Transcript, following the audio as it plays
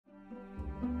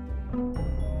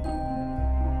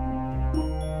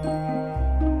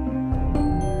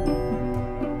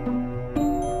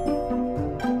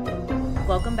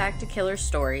back to Killer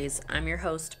Stories. I'm your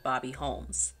host, Bobby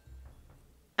Holmes.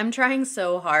 I'm trying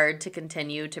so hard to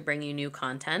continue to bring you new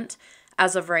content.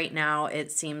 As of right now,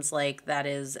 it seems like that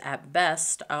is at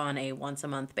best on a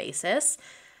once-a-month basis.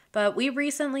 But we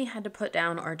recently had to put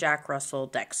down our Jack Russell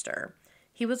Dexter.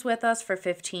 He was with us for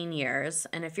 15 years,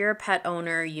 and if you're a pet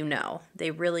owner, you know,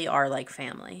 they really are like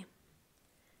family.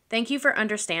 Thank you for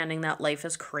understanding that life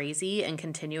is crazy and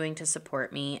continuing to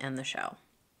support me and the show.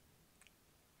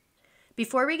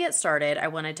 Before we get started, I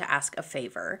wanted to ask a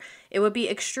favor. It would be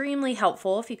extremely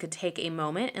helpful if you could take a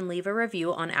moment and leave a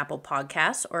review on Apple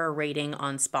Podcasts or a rating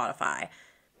on Spotify.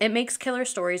 It makes Killer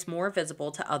Stories more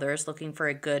visible to others looking for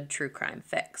a good true crime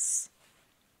fix.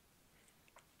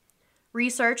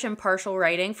 Research and partial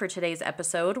writing for today's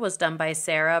episode was done by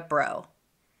Sarah Bro.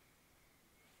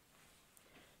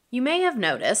 You may have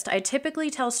noticed I typically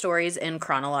tell stories in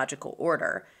chronological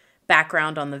order.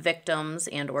 Background on the victims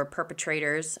and or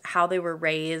perpetrators, how they were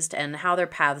raised, and how their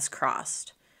paths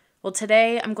crossed. Well,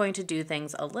 today I'm going to do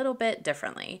things a little bit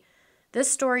differently. This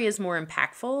story is more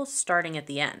impactful, starting at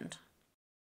the end.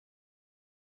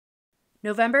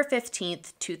 November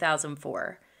 15th,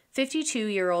 2004.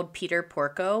 52-year-old Peter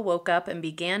Porco woke up and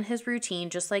began his routine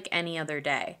just like any other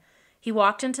day. He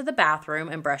walked into the bathroom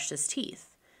and brushed his teeth.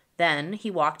 Then he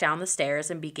walked down the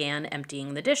stairs and began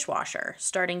emptying the dishwasher,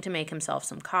 starting to make himself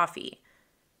some coffee.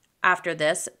 After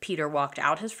this, Peter walked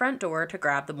out his front door to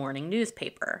grab the morning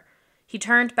newspaper. He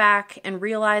turned back and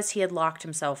realized he had locked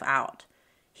himself out.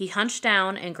 He hunched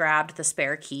down and grabbed the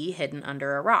spare key hidden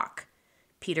under a rock.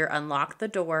 Peter unlocked the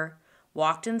door,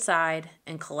 walked inside,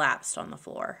 and collapsed on the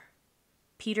floor.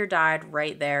 Peter died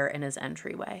right there in his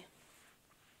entryway.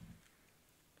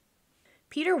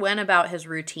 Peter went about his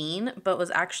routine, but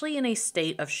was actually in a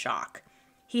state of shock.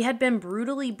 He had been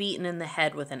brutally beaten in the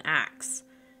head with an axe.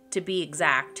 To be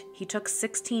exact, he took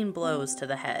 16 blows to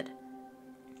the head.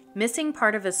 Missing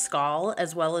part of his skull,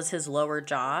 as well as his lower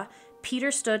jaw,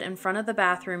 Peter stood in front of the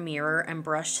bathroom mirror and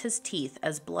brushed his teeth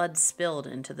as blood spilled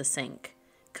into the sink,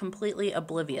 completely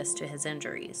oblivious to his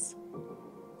injuries.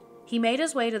 He made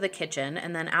his way to the kitchen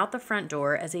and then out the front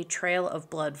door as a trail of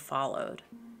blood followed.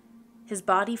 His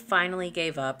body finally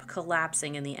gave up,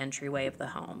 collapsing in the entryway of the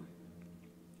home.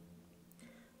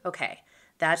 Okay,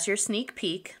 that's your sneak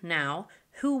peek. Now,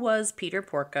 who was Peter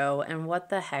Porco and what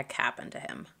the heck happened to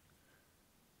him?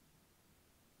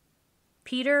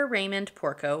 Peter Raymond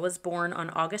Porco was born on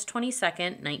August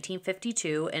 22nd,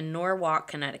 1952 in Norwalk,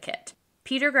 Connecticut.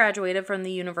 Peter graduated from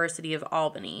the University of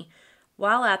Albany.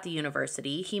 While at the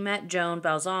university, he met Joan,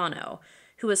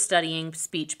 who was studying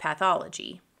speech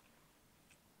pathology.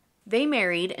 They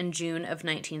married in June of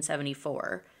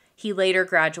 1974. He later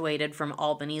graduated from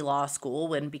Albany Law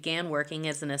School and began working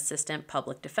as an assistant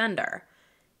public defender.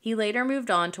 He later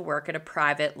moved on to work at a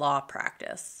private law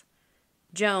practice.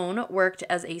 Joan worked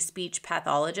as a speech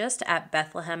pathologist at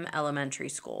Bethlehem Elementary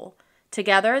School.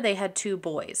 Together, they had 2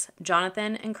 boys,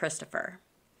 Jonathan and Christopher.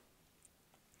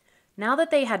 Now that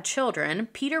they had children,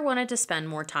 Peter wanted to spend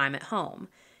more time at home.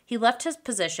 He left his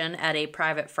position at a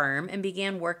private firm and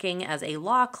began working as a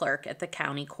law clerk at the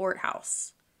county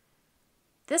courthouse.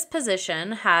 This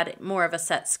position had more of a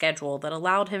set schedule that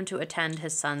allowed him to attend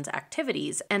his son's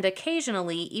activities and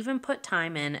occasionally even put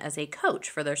time in as a coach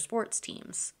for their sports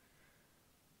teams.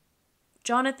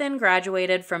 Jonathan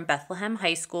graduated from Bethlehem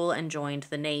High School and joined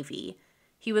the Navy.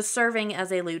 He was serving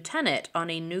as a lieutenant on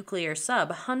a nuclear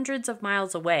sub hundreds of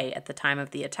miles away at the time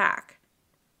of the attack.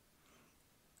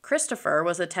 Christopher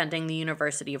was attending the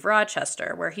University of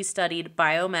Rochester, where he studied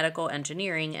biomedical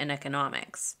engineering and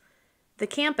economics. The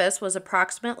campus was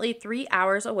approximately 3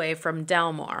 hours away from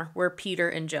Delmar, where Peter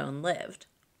and Joan lived.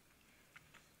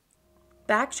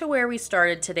 Back to where we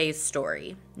started today's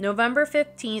story. November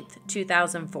 15th,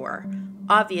 2004.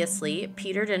 Obviously,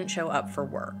 Peter didn't show up for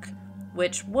work,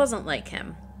 which wasn't like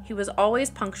him. He was always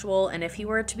punctual, and if he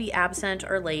were to be absent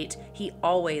or late, he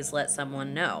always let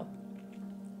someone know.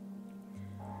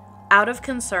 Out of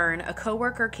concern, a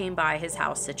coworker came by his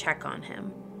house to check on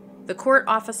him. The court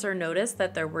officer noticed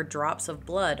that there were drops of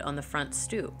blood on the front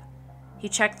stoop. He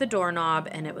checked the doorknob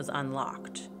and it was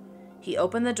unlocked. He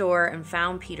opened the door and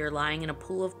found Peter lying in a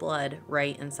pool of blood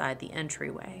right inside the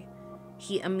entryway.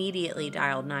 He immediately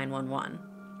dialed 911.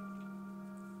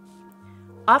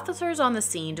 Officers on the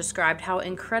scene described how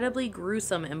incredibly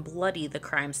gruesome and bloody the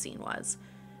crime scene was.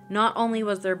 Not only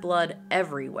was there blood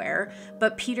everywhere,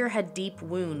 but Peter had deep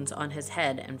wounds on his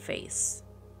head and face.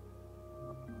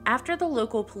 After the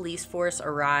local police force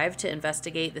arrived to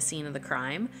investigate the scene of the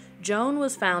crime, Joan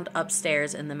was found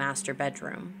upstairs in the master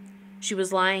bedroom. She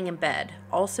was lying in bed,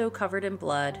 also covered in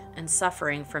blood and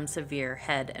suffering from severe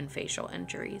head and facial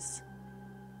injuries.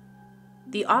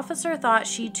 The officer thought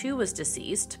she too was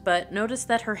deceased, but noticed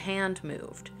that her hand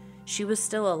moved. She was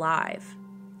still alive.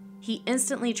 He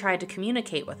instantly tried to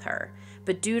communicate with her,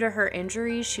 but due to her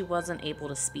injuries, she wasn't able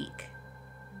to speak.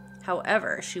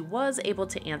 However, she was able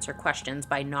to answer questions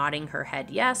by nodding her head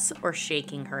yes or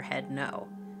shaking her head no.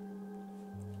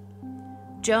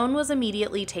 Joan was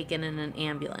immediately taken in an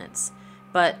ambulance,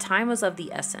 but time was of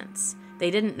the essence. They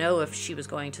didn't know if she was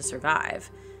going to survive.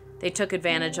 They took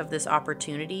advantage of this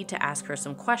opportunity to ask her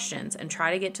some questions and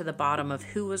try to get to the bottom of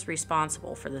who was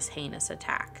responsible for this heinous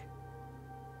attack.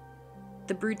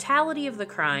 The brutality of the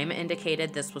crime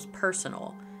indicated this was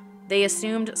personal. They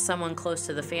assumed someone close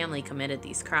to the family committed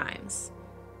these crimes.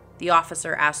 The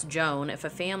officer asked Joan if a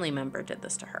family member did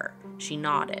this to her. She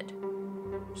nodded.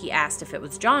 He asked if it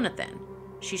was Jonathan.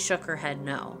 She shook her head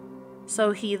no.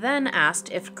 So he then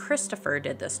asked if Christopher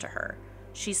did this to her.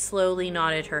 She slowly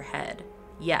nodded her head.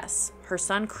 Yes, her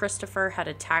son Christopher had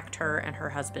attacked her and her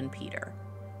husband Peter.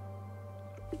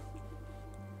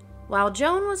 While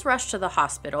Joan was rushed to the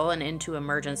hospital and into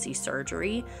emergency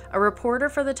surgery, a reporter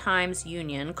for the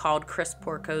Times-Union called Chris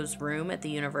Porco's room at the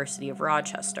University of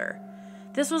Rochester.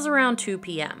 This was around 2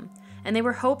 p.m., and they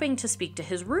were hoping to speak to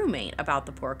his roommate about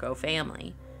the Porco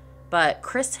family. But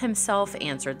Chris himself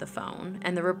answered the phone,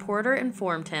 and the reporter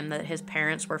informed him that his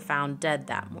parents were found dead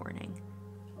that morning.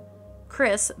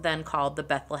 Chris then called the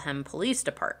Bethlehem Police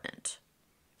Department.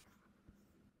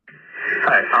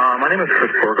 Hi, my name is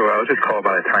Chris Porco. I was just called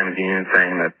by the Times-Union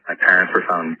saying that my parents were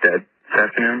found dead this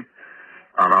afternoon.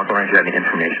 I was wondering if you had any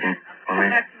information for me.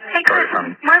 Hey, Chris,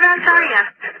 whereabouts are you?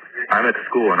 I'm at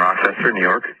school in Rochester, New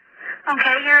York.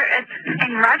 Okay, you're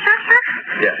in Rochester?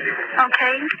 Yes.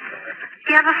 Okay.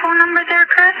 Do you have a phone number there,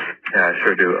 Chris? Yeah, I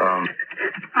sure do.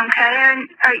 Okay, and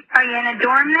are you in a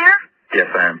dorm there? Yes,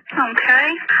 I am. Okay.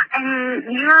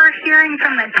 And you're hearing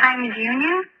from the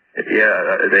Times-Union?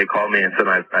 Yeah, they called me and said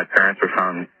my parents were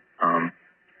found,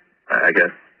 I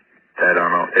guess, I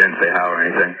don't know, they didn't say how or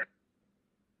anything.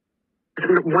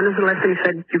 When is the last time you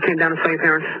said you came down to saw your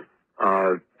parents?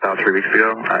 About 3 weeks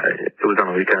ago. It was on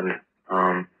the weekend.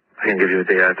 I can give you a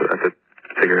date. I have to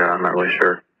figure it out. I'm not really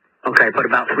sure. Okay, but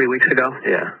about 3 weeks ago?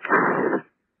 Yeah.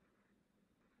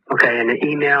 Okay, and the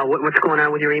email, what's going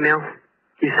on with your email?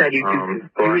 You said you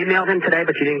emailed him today,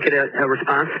 but you didn't get a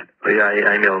response? Yeah,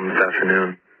 I emailed him this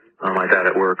afternoon. My dad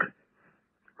at work.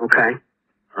 Okay.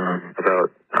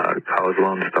 About college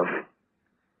loan stuff.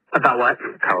 About what?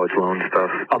 College loan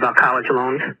stuff. Oh, about college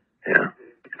loans? Yeah.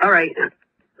 All right.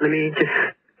 Let me just...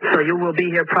 So you will be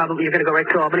here probably... You're going to go right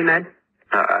to Albany Med?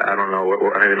 I don't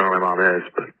know. I don't even know where my mom is,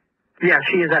 but... Yeah,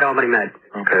 she is at Albany Med.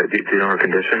 Okay. Do you know her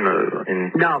condition?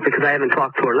 No, because I haven't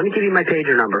talked to her. Let me give you my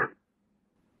pager number.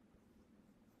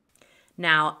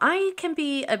 Now, I can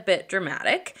be a bit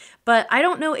dramatic, but I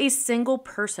don't know a single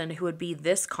person who would be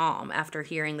this calm after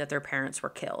hearing that their parents were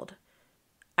killed.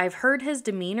 I've heard his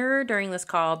demeanor during this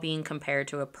call being compared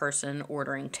to a person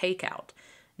ordering takeout.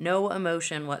 No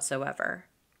emotion whatsoever.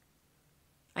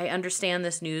 I understand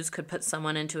this news could put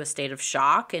someone into a state of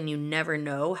shock, and you never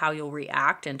know how you'll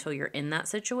react until you're in that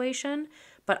situation,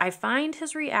 but I find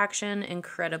his reaction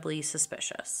incredibly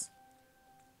suspicious.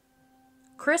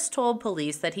 Chris told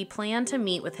police that he planned to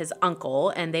meet with his uncle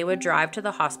and they would drive to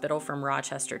the hospital from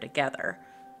Rochester together.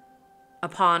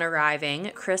 Upon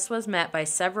arriving, Chris was met by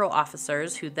several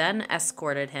officers who then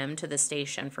escorted him to the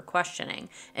station for questioning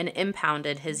and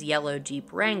impounded his yellow Jeep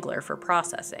Wrangler for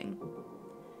processing.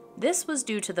 This was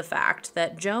due to the fact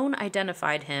that Joan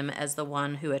identified him as the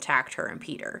one who attacked her and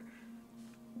Peter.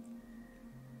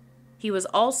 He was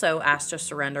also asked to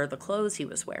surrender the clothes he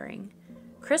was wearing.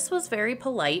 Chris was very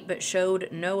polite but showed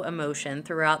no emotion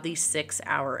throughout the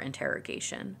 6-hour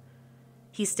interrogation.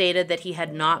 He stated that he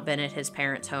had not been at his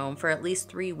parents' home for at least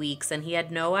 3 weeks and he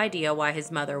had no idea why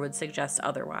his mother would suggest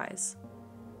otherwise.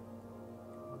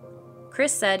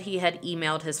 Chris said he had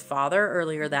emailed his father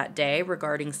earlier that day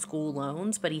regarding school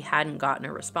loans, but he hadn't gotten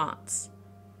a response.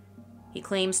 He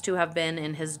claims to have been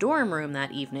in his dorm room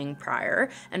that evening prior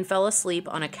and fell asleep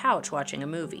on a couch watching a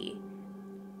movie.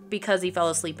 Because he fell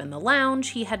asleep in the lounge,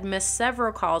 he had missed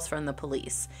several calls from the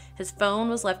police. His phone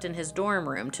was left in his dorm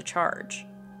room to charge.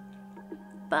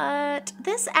 But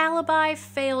this alibi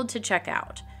failed to check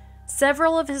out.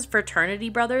 Several of his fraternity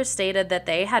brothers stated that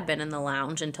they had been in the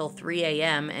lounge until 3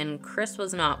 a.m. and Chris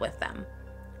was not with them.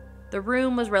 The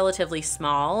room was relatively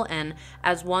small, and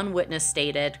as one witness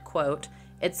stated, quote,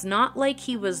 "It's not like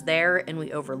he was there and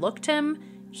we overlooked him.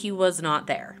 He was not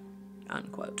there,"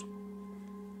 unquote.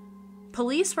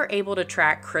 Police were able to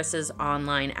track Chris's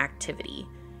online activity.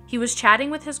 He was chatting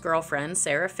with his girlfriend,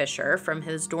 Sarah Fisher, from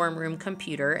his dorm room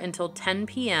computer until 10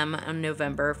 p.m. on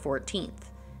November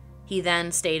 14th. He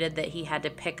then stated that he had to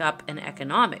pick up an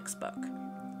economics book.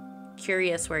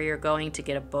 Curious where you're going to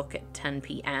get a book at 10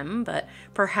 p.m., but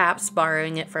perhaps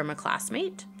borrowing it from a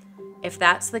classmate? If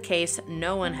that's the case,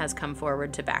 no one has come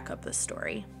forward to back up this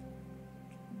story.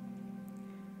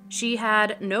 She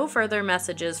had no further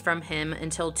messages from him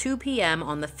until 2 p.m.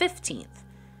 on the 15th.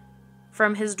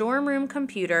 From his dorm room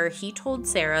computer, he told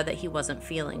Sarah that he wasn't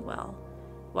feeling well.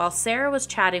 While Sarah was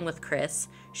chatting with Chris,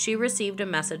 she received a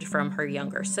message from her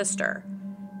younger sister.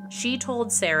 She told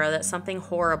Sarah that something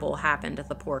horrible happened at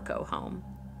the Porco home.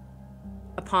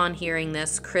 Upon hearing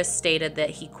this, Chris stated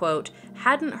that he, quote,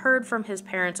 hadn't heard from his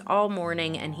parents all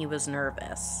morning and he was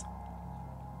nervous.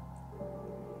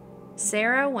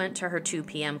 Sarah went to her 2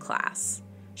 p.m. class.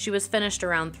 She was finished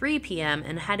around 3 p.m.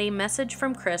 and had a message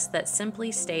from Chris that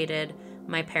simply stated,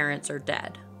 "My parents are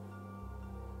dead."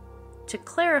 To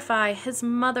clarify, his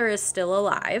mother is still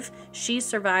alive. She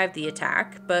survived the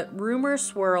attack, but rumors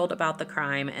swirled about the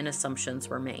crime and assumptions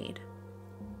were made.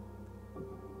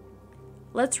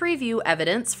 Let's review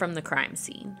evidence from the crime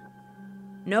scene.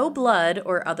 No blood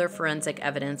or other forensic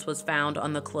evidence was found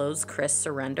on the clothes Chris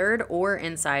surrendered or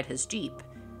inside his Jeep.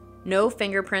 No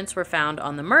fingerprints were found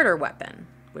on the murder weapon,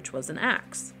 which was an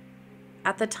axe.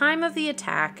 At the time of the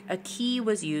attack, a key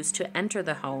was used to enter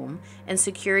the home, and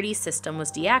security system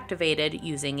was deactivated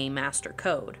using a master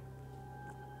code.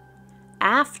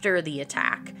 After the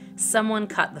attack, someone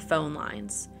cut the phone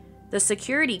lines. The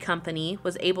security company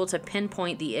was able to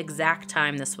pinpoint the exact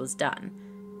time this was done.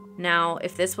 Now,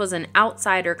 if this was an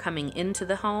outsider coming into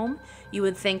the home, you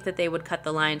would think that they would cut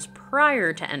the lines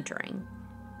prior to entering.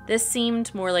 This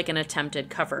seemed more like an attempted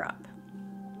cover-up.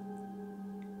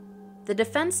 The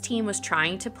defense team was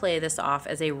trying to play this off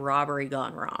as a robbery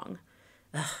gone wrong.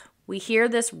 We hear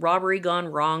this robbery gone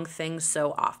wrong thing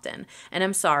so often, and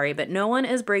I'm sorry, but no one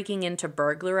is breaking in to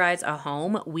burglarize a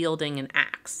home wielding an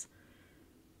axe.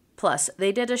 Plus,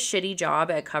 they did a shitty job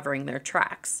at covering their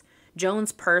tracks.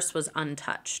 Joan's purse was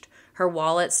untouched, her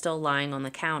wallet still lying on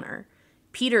the counter.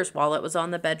 Peter's wallet was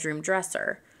on the bedroom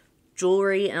dresser.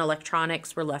 Jewelry and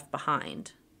electronics were left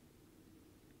behind.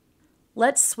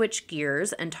 Let's switch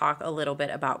gears and talk a little bit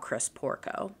about Chris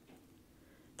Porco.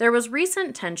 There was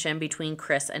recent tension between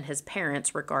Chris and his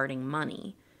parents regarding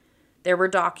money. There were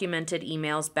documented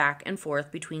emails back and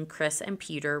forth between Chris and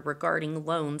Peter regarding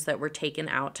loans that were taken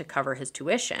out to cover his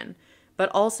tuition, but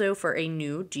also for a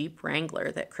new Jeep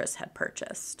Wrangler that Chris had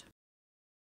purchased.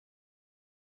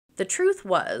 The truth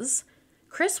was,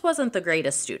 Chris wasn't the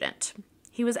greatest student.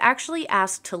 He was actually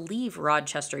asked to leave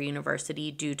Rochester University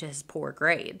due to his poor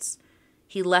grades.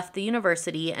 He left the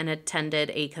university and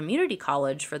attended a community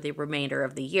college for the remainder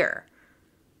of the year.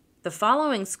 The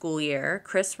following school year,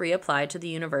 Chris reapplied to the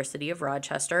University of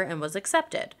Rochester and was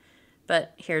accepted.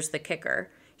 But here's the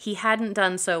kicker. He hadn't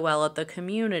done so well at the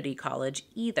community college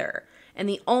either. And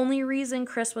the only reason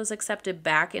Chris was accepted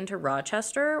back into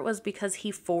Rochester was because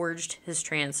he forged his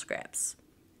transcripts.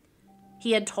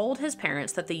 He had told his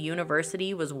parents that the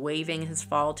university was waiving his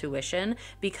fall tuition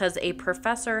because a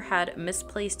professor had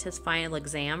misplaced his final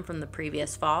exam from the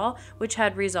previous fall, which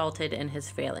had resulted in his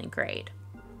failing grade.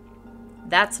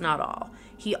 That's not all.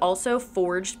 He also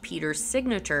forged Peter's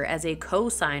signature as a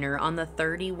co-signer on the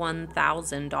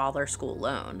 $31,000 school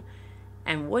loan.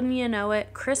 And wouldn't you know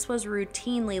it, Chris was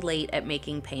routinely late at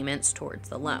making payments towards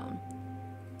the loan.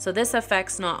 So this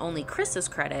affects not only Chris's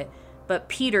credit, but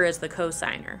Peter as the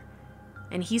co-signer.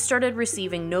 And he started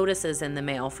receiving notices in the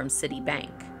mail from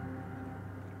Citibank.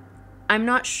 I'm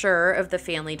not sure of the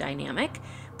family dynamic,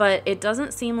 but it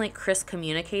doesn't seem like Chris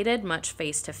communicated much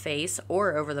face-to-face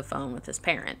or over the phone with his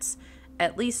parents,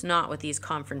 at least not with these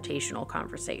confrontational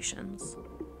conversations.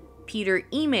 Peter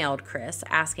emailed Chris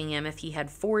asking him if he had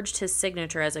forged his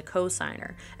signature as a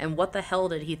co-signer, and what the hell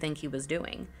did he think he was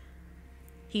doing?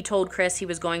 He told Chris he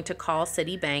was going to call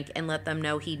Citibank and let them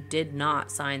know he did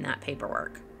not sign that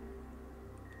paperwork.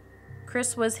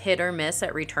 Chris was hit or miss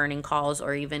at returning calls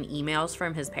or even emails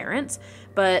from his parents,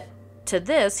 but to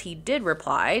this he did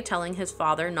reply, telling his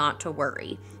father not to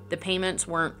worry. The payments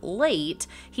weren't late,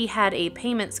 he had a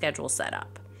payment schedule set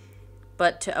up.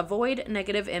 But to avoid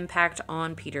negative impact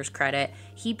on Peter's credit,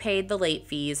 he paid the late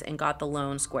fees and got the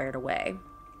loan squared away.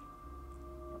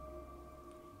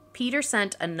 Peter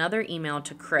sent another email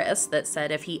to Chris that said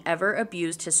if he ever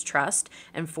abused his trust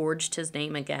and forged his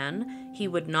name again, he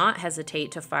would not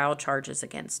hesitate to file charges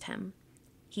against him.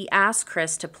 He asked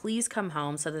Chris to please come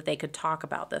home so that they could talk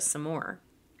about this some more.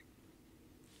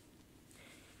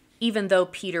 Even though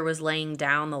Peter was laying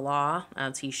down the law,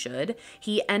 as he should,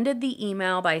 he ended the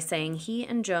email by saying he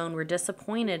and Joan were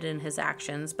disappointed in his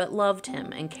actions but loved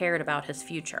him and cared about his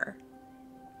future.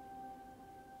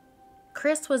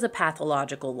 Chris was a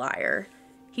pathological liar.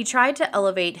 He tried to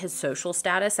elevate his social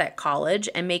status at college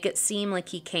and make it seem like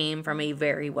he came from a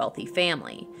very wealthy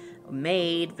family, a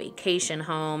maid, vacation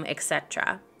home,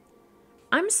 etc.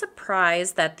 I'm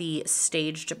surprised that the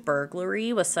staged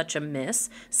burglary was such a miss,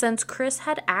 since Chris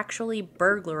had actually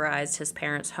burglarized his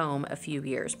parents' home a few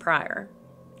years prior.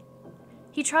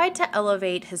 He tried to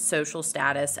elevate his social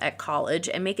status at college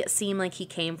and make it seem like he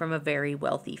came from a very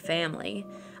wealthy family,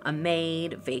 a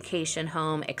maid, vacation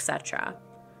home, etc.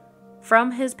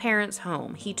 From his parents'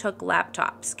 home, he took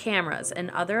laptops, cameras, and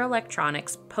other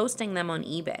electronics, posting them on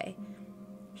eBay.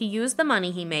 He used the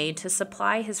money he made to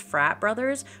supply his frat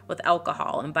brothers with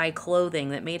alcohol and buy clothing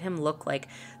that made him look like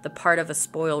the part of a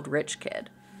spoiled rich kid.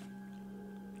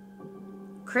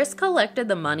 Chris collected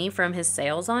the money from his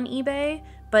sales on eBay,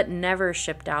 but never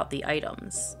shipped out the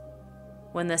items.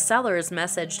 When the sellers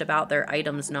messaged about their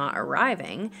items not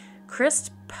arriving, Chris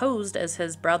posed as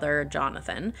his brother,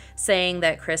 Jonathan, saying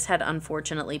that Chris had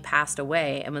unfortunately passed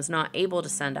away and was not able to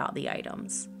send out the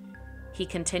items. He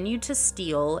continued to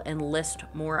steal and list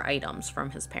more items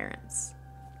from his parents.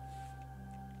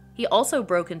 He also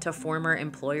broke into former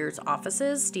employers'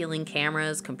 offices, stealing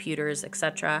cameras, computers,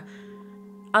 etc.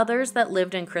 Others that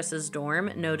lived in Chris's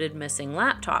dorm noted missing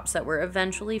laptops that were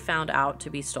eventually found out to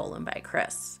be stolen by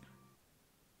Chris.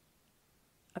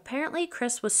 Apparently,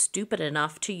 Chris was stupid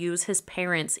enough to use his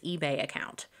parents' eBay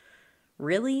account.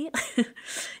 Really?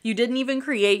 You didn't even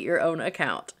create your own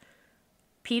account.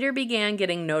 Peter began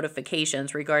getting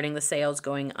notifications regarding the sales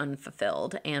going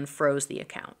unfulfilled and froze the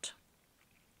account.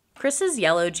 Chris's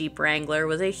yellow Jeep Wrangler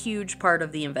was a huge part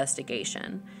of the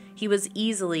investigation. He was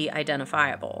easily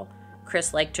identifiable.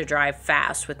 Chris liked to drive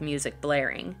fast with music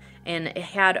blaring, and it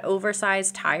had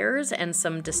oversized tires and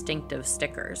some distinctive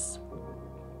stickers.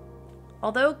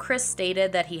 Although Chris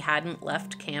stated that he hadn't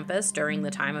left campus during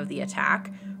the time of the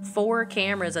attack, 4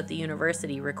 cameras at the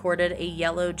university recorded a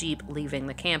yellow Jeep leaving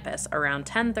the campus around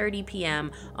 10:30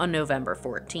 p.m. on November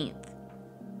 14th.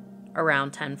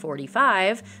 Around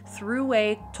 10:45,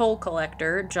 throughway toll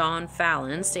collector John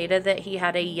Fallon stated that he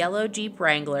had a yellow Jeep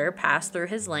Wrangler pass through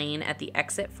his lane at the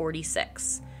exit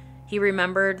 46. He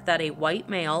remembered that a white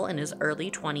male in his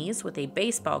early 20s with a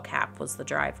baseball cap was the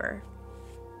driver.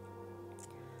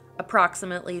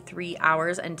 Approximately 3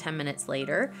 hours and 10 minutes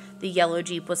later, the yellow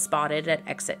Jeep was spotted at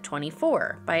exit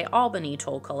 24 by Albany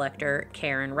toll collector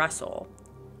Karen Russell.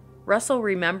 Russell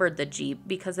remembered the Jeep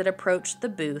because it approached the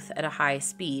booth at a high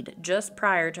speed just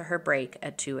prior to her break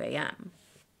at 2 a.m.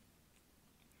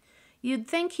 You'd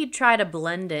think he'd try to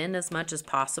blend in as much as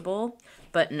possible,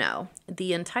 but no,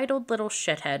 the entitled little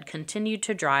shithead continued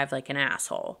to drive like an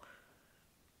asshole.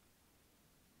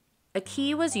 A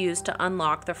key was used to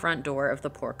unlock the front door of the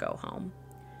Porco home.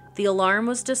 The alarm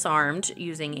was disarmed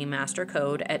using a master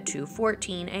code at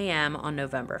 2:14 a.m. on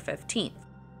November 15th.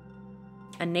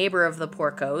 A neighbor of the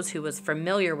Porcos, who was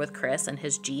familiar with Chris and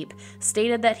his Jeep,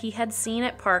 stated that he had seen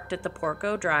it parked at the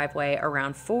Porco driveway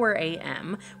around 4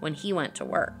 a.m. when he went to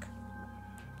work.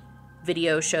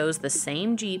 Video shows the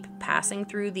same Jeep passing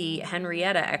through the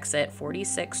Henrietta exit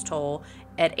 46 toll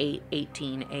at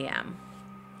 8:18 a.m.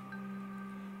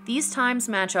 These times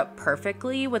match up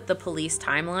perfectly with the police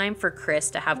timeline for Chris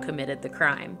to have committed the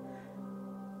crime.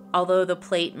 Although the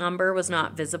plate number was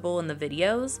not visible in the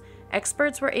videos,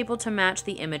 experts were able to match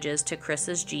the images to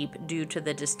Chris's Jeep due to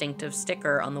the distinctive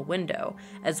sticker on the window,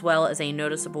 as well as a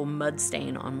noticeable mud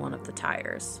stain on one of the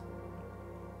tires.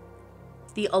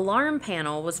 The alarm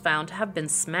panel was found to have been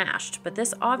smashed, but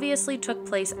this obviously took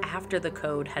place after the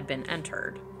code had been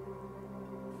entered.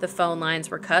 The phone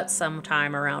lines were cut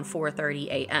sometime around 4:30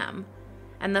 a.m.,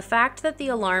 and the fact that the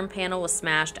alarm panel was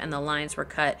smashed and the lines were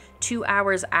cut 2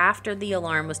 hours after the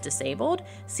alarm was disabled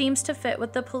seems to fit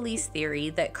with the police theory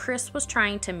that Chris was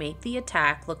trying to make the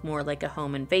attack look more like a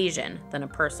home invasion than a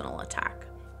personal attack.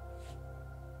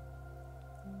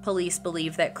 Police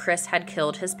believe that Chris had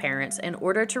killed his parents in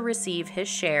order to receive his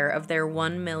share of their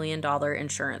 $1 million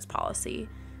insurance policy.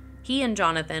 He and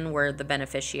Jonathan were the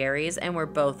beneficiaries and were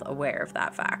both aware of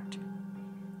that fact.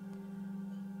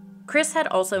 Chris had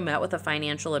also met with a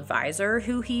financial advisor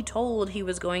who he told he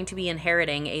was going to be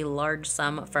inheriting a large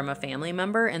sum from a family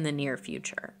member in the near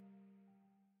future.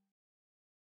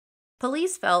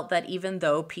 Police felt that even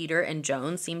though Peter and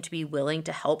Joan seemed to be willing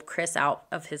to help Chris out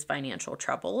of his financial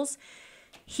troubles,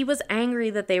 he was angry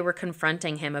that they were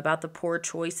confronting him about the poor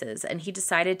choices, and he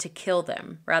decided to kill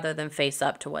them rather than face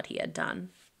up to what he had done.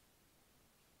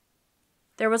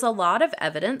 There was a lot of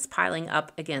evidence piling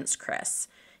up against Chris.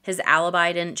 His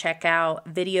alibi didn't check out,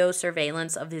 video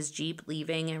surveillance of his Jeep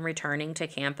leaving and returning to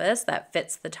campus that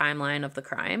fits the timeline of the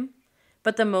crime.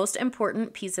 But the most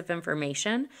important piece of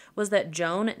information was that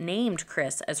Joan named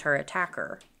Chris as her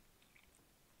attacker.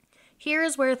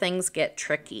 Here's where things get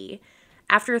tricky.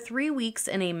 After 3 weeks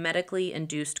in a medically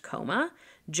induced coma,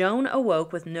 Joan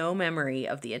awoke with no memory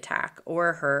of the attack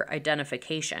or her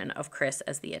identification of Chris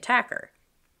as the attacker.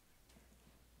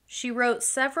 She wrote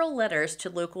several letters to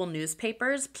local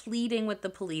newspapers pleading with the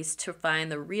police to find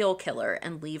the real killer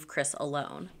and leave Chris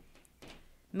alone.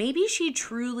 Maybe she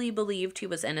truly believed he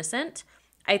was innocent.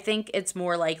 I think it's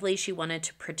more likely she wanted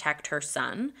to protect her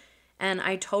son, and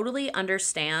I totally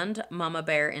understand mama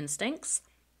bear instincts,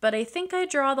 but I think I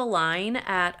draw the line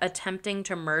at attempting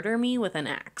to murder me with an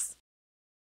axe.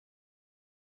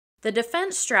 The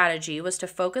defense strategy was to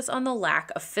focus on the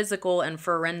lack of physical and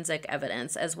forensic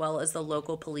evidence, as well as the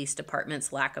local police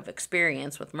department's lack of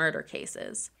experience with murder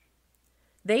cases.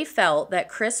 They felt that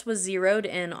Chris was zeroed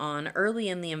in on early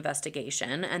in the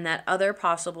investigation and that other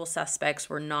possible suspects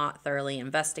were not thoroughly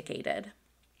investigated.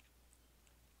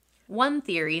 One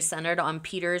theory centered on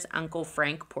Peter's uncle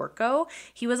Frank Porco.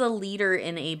 He was a leader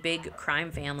in a big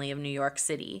crime family of New York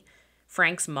City.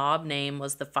 Frank's mob name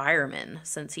was the Fireman,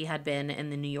 since he had been in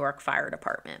the New York Fire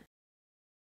Department.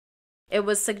 It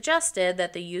was suggested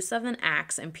that the use of an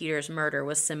axe in Peter's murder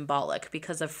was symbolic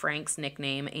because of Frank's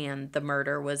nickname, and the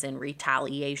murder was in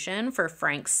retaliation for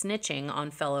Frank snitching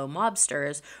on fellow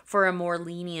mobsters for a more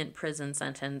lenient prison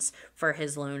sentence for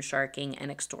his loan sharking and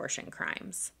extortion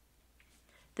crimes.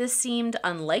 This seemed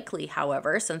unlikely,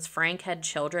 however, since Frank had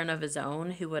children of his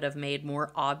own who would have made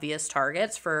more obvious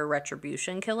targets for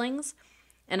retribution killings.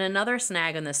 And another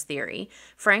snag in this theory,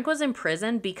 Frank was in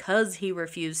prison because he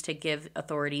refused to give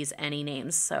authorities any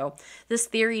names, so this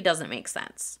theory doesn't make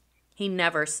sense. He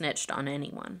never snitched on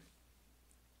anyone.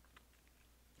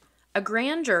 A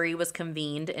grand jury was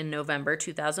convened in November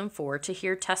 2004 to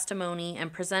hear testimony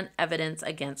and present evidence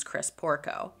against Chris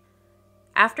Porco.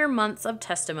 After months of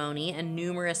testimony and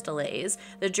numerous delays,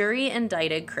 the jury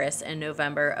indicted Chris in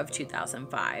November of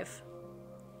 2005.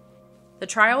 The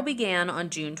trial began on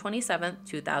June 27,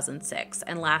 2006,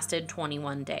 and lasted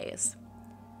 21 days.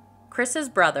 Chris's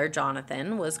brother,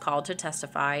 Jonathan, was called to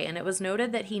testify, and it was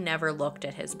noted that he never looked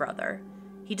at his brother.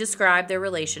 He described their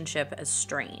relationship as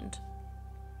strained.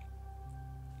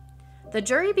 The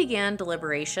jury began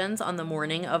deliberations on the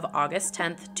morning of August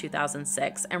 10,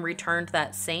 2006, and returned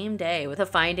that same day with a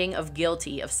finding of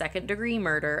guilty of second-degree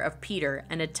murder of Peter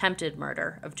and attempted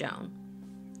murder of Joan.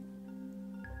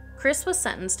 Chris was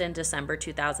sentenced in December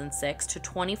 2006 to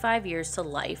 25 years to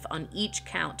life on each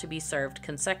count to be served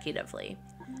consecutively.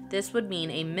 This would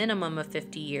mean a minimum of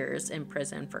 50 years in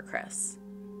prison for Chris.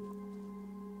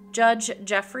 Judge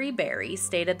Jeffrey Berry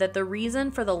stated that the reason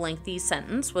for the lengthy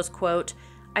sentence was, quote,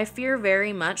 "I fear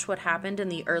very much what happened in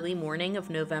the early morning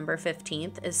of November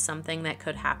 15th is something that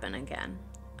could happen again,"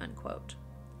 unquote.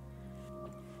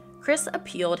 Chris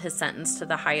appealed his sentence to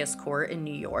the highest court in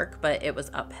New York, but it was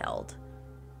upheld.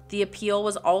 The appeal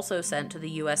was also sent to the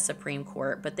U.S. Supreme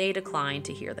Court, but they declined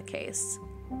to hear the case.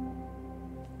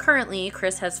 Currently,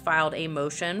 Chris has filed a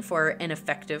motion for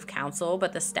ineffective counsel,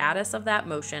 but the status of that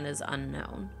motion is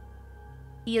unknown.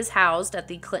 He is housed at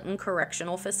the Clinton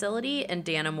Correctional Facility in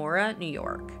Dannemora, New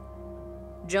York.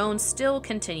 Joan still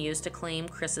continues to claim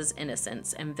Chris's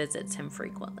innocence and visits him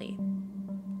frequently.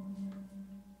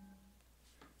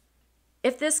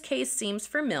 If this case seems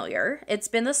familiar, it's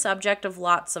been the subject of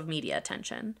lots of media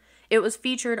attention. It was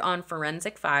featured on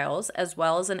Forensic Files as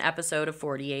well as an episode of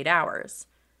 48 Hours.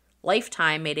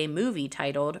 Lifetime made a movie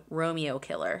titled Romeo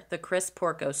Killer, the Chris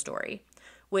Porco story,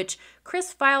 which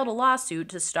Chris filed a lawsuit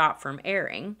to stop from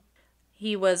airing.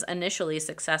 He was initially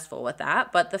successful with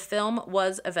that, but the film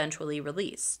was eventually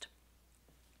released.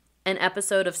 An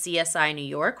episode of CSI New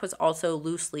York was also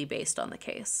loosely based on the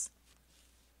case.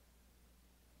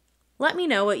 Let me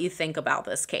know what you think about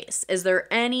this case. Is there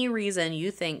any reason you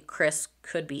think Chris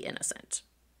could be innocent?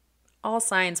 All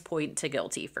signs point to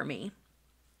guilty for me.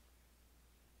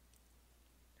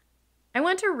 I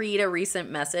want to read a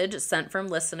recent message sent from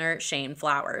listener Shane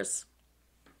Flowers.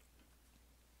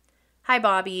 Hi,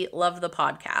 Bobby. Love the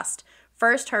podcast.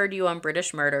 First heard you on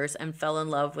British Murders and fell in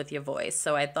love with your voice,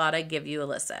 so I thought I'd give you a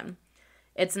listen.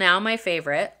 It's now my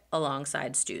favorite,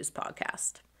 alongside Stu's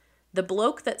podcast. The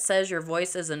bloke that says your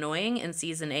voice is annoying in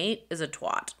season 8 is a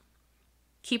twat.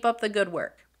 Keep up the good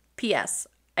work. P.S.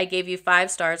 I gave you 5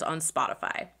 stars on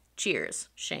Spotify. Cheers,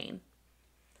 Shane.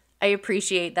 I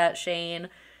appreciate that, Shane.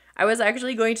 I was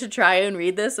actually going to try and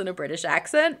read this in a British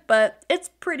accent, but it's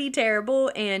pretty terrible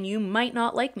and you might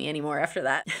not like me anymore after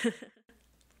that.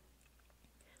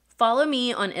 Follow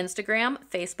me on Instagram,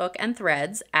 Facebook, and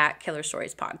Threads at Killer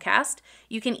Stories Podcast.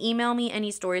 You can email me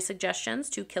any story suggestions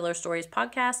to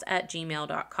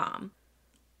killerstoriespodcast@gmail.com.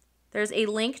 There's a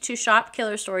link to shop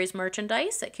Killer Stories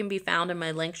merchandise that can be found in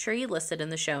my link tree listed in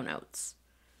the show notes.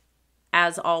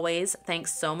 As always,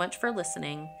 thanks so much for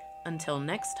listening. Until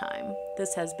next time,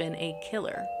 this has been a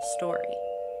Killer Story.